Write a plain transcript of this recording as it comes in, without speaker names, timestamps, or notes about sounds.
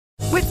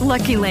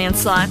Lucky Land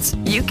Slots,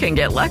 you can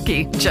get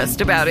lucky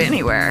just about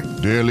anywhere.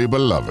 Dearly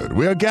beloved,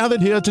 we are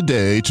gathered here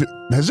today to...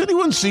 Has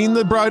anyone seen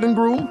the bride and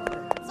groom?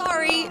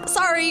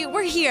 Sorry,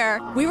 we're here.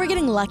 We were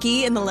getting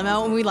lucky in the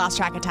limo and we lost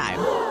track of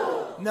time.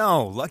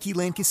 No, Lucky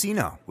Land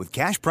Casino, with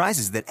cash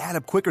prizes that add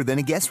up quicker than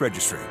a guest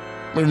registry.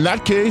 In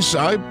that case,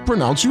 I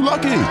pronounce you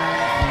lucky.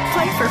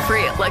 Play for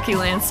free at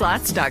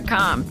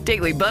LuckyLandSlots.com.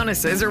 Daily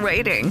bonuses are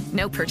waiting.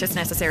 No purchase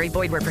necessary.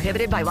 Void where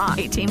prohibited by law.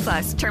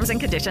 18+. Terms and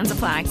conditions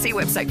apply. See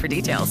website for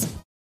details.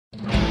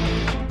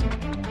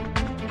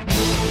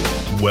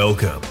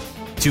 Welcome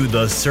to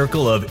the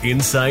Circle of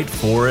Insight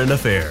Foreign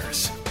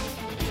Affairs,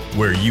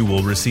 where you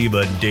will receive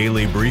a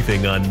daily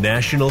briefing on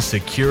national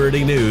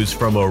security news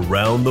from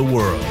around the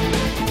world.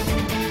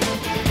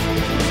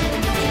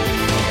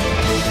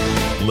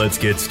 Let's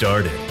get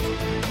started.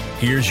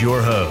 Here's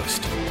your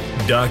host,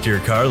 Dr.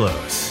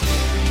 Carlos.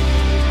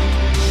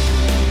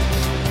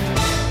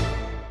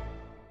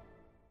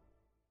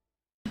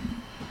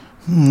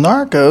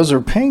 Narcos are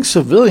paying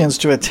civilians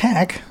to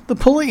attack the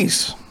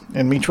police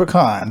in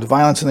Michoacan. The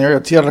violence in the area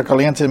of Tierra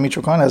Caliente in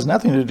Michoacan has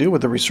nothing to do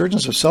with the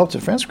resurgence of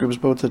self-defense groups,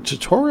 but with the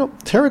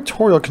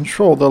territorial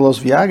control that Los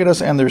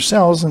Viagra's and their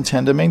cells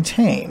intend to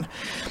maintain,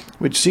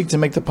 which seek to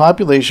make the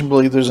population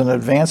believe there's an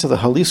advance of the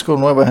Jalisco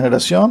Nueva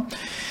Generación.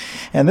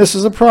 And this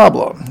is a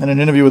problem. In an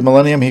interview with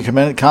Millennium, he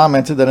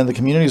commented that in the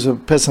communities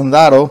of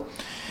Pesandaro,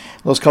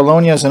 Los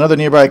Colonias, and other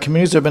nearby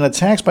communities have been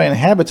attacks by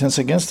inhabitants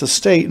against the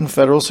state and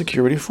federal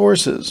security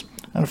forces.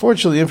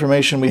 Unfortunately, the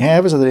information we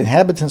have is that the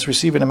inhabitants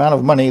receive an amount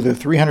of money, either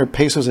 300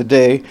 pesos a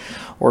day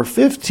or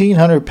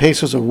 1,500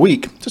 pesos a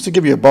week. Just to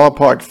give you a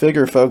ballpark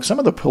figure, folks, some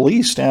of the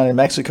police down in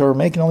Mexico are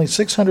making only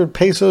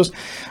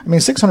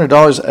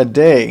 $600 a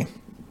day.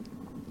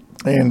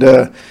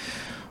 And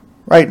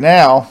right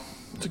now,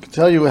 to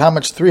tell you how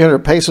much 300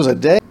 pesos a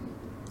day,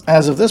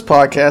 as of this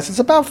podcast, it's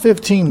about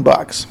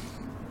 $15.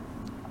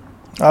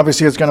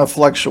 Obviously, it's going to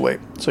fluctuate.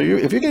 So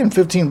if you're getting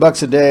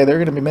 $15 a day, they're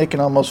going to be making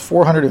almost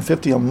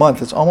 $450 a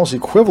month. It's almost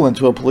equivalent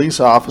to a police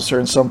officer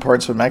in some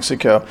parts of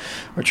Mexico,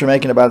 which are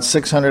making about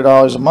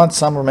 $600 a month.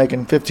 Some are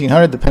making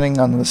 $1,500, depending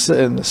on the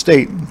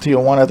state.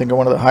 Tijuana, I think, are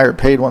one of the higher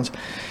paid ones.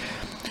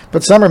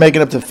 But some are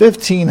making up to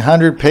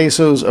 1,500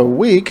 pesos a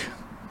week,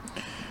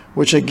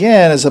 which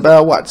again is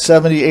about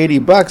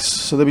 $70, $80.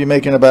 So they'll be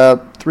making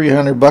about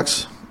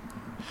 $300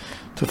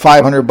 to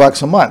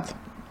 $500 a month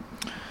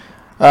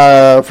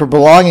for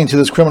belonging to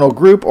this criminal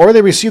group, or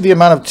they receive the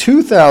amount of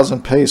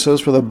 2,000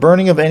 pesos for the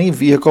burning of any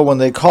vehicle when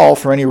they call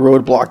for any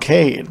road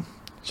blockade.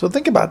 So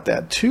think about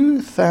that,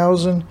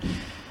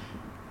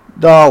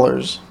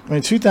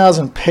 $2,000.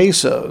 2,000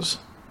 pesos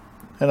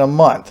in a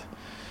month.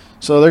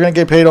 So they're going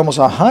to get paid almost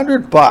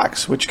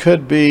 $100, which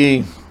could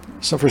be,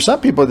 so for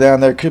some people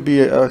down there, could be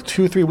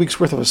 2-3 weeks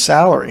worth of a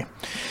salary.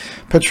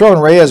 Petro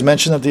and Reyes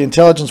mentioned that the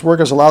intelligence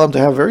workers allow them to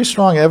have very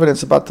strong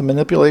evidence about the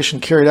manipulation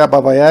carried out by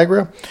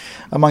Viagra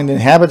among the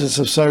inhabitants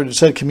of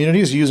said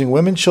communities, using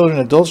women, children,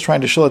 and adults,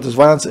 trying to show that this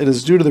violence it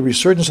is due to the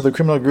resurgence of the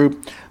criminal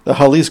group, the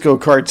Jalisco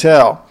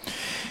Cartel.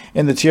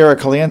 In the Tierra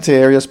Caliente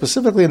area,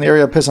 specifically in the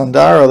area of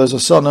Pesandaro, there's a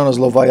cell known as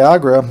Lo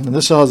Viagra, and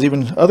this cell has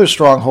even other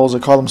strongholds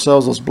that call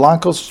themselves Los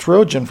Blancos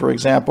Trojan, for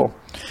example.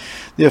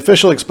 The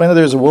official explained that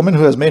there is a woman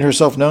who has made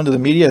herself known to the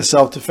media as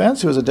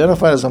self-defense, who is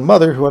identified as a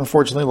mother who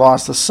unfortunately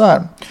lost a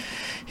son.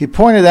 He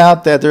pointed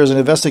out that there is an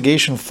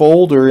investigation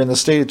folder in the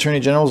State Attorney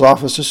General's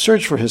office to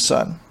search for his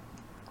son.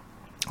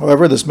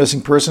 However, this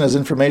missing person has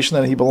information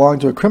that he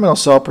belonged to a criminal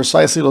cell,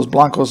 precisely Los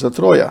Blancos de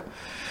Troya.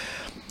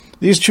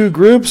 These two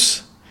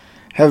groups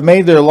have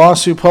made their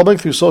lawsuit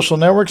public through social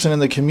networks and in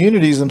the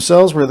communities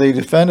themselves where they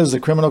defend as the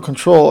criminal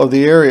control of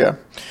the area.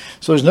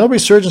 So there's no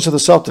resurgence of the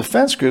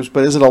self-defense groups,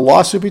 but is it a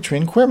lawsuit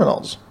between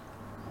criminals?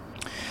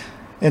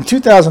 In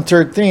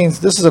 2013,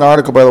 this is an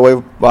article, by the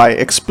way, by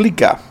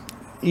Explica,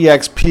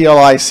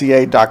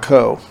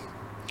 explica.co.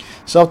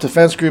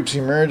 Self-defense groups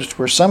emerged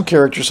where some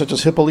characters such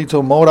as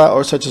Hipólito Mora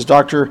or such as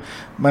Dr.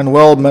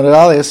 Manuel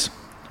Mireles,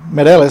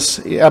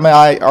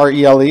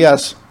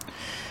 M-I-R-E-L-E-S,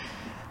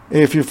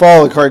 if you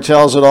follow the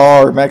cartels at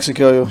all or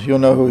Mexico, you'll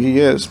know who he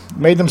is,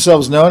 made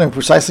themselves known and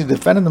precisely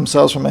defended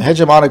themselves from a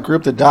hegemonic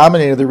group that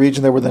dominated the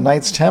region that were the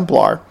Knights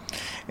Templar,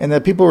 and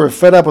that people were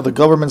fed up with the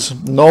government's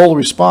null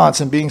response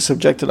and being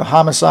subjected to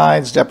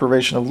homicides,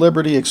 deprivation of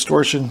liberty,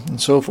 extortion,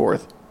 and so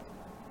forth.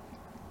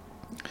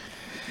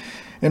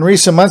 In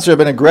recent months, there have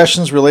been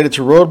aggressions related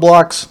to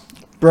roadblocks,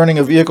 burning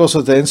of vehicles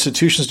so that the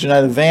institutions do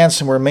not advance,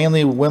 and where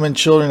mainly women,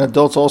 children, and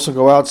adults also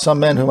go out. Some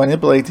men who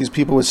manipulate these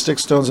people with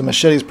sticks, stones, and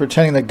machetes,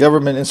 pretending that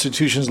government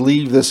institutions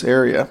leave this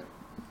area.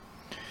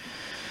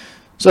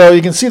 So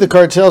you can see the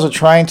cartels are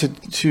trying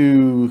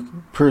to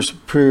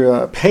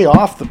pay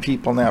off the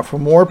people now for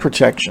more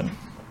protection.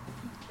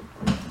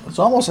 It's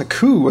almost a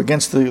coup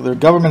against the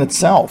government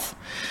itself.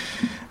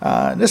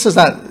 This is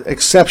not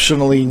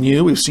exceptionally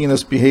new. We've seen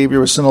this behavior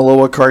with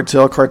Sinaloa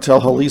Cartel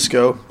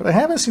Jalisco, but I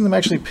haven't seen them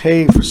actually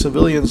pay for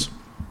civilians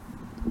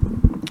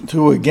to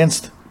go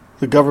against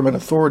the government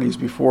authorities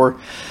before.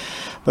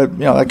 But,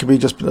 that could be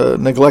just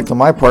neglect on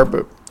my part,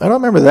 but I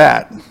don't remember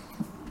that.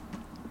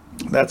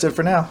 That's it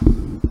for now.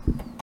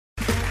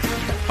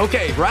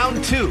 Okay,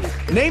 round two.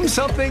 Name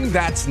something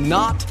that's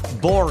not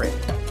boring.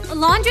 A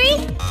laundry?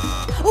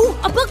 Ooh,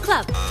 a book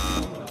club.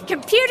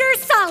 Computer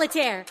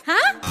solitaire,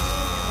 huh?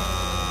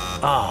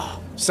 Ah,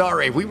 oh,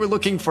 sorry. We were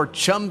looking for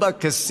Chumba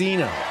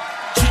Casino.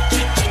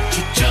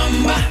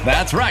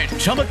 That's right.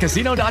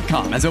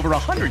 ChumbaCasino.com has over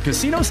 100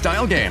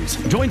 casino-style games.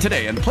 Join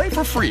today and play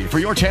for free for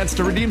your chance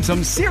to redeem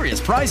some serious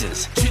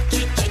prizes.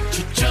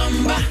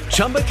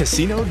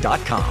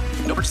 ChumbaCasino.com.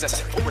 No purchase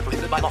necessary. Void where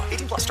prohibited by law.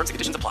 18+ terms and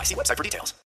conditions apply. See website for details.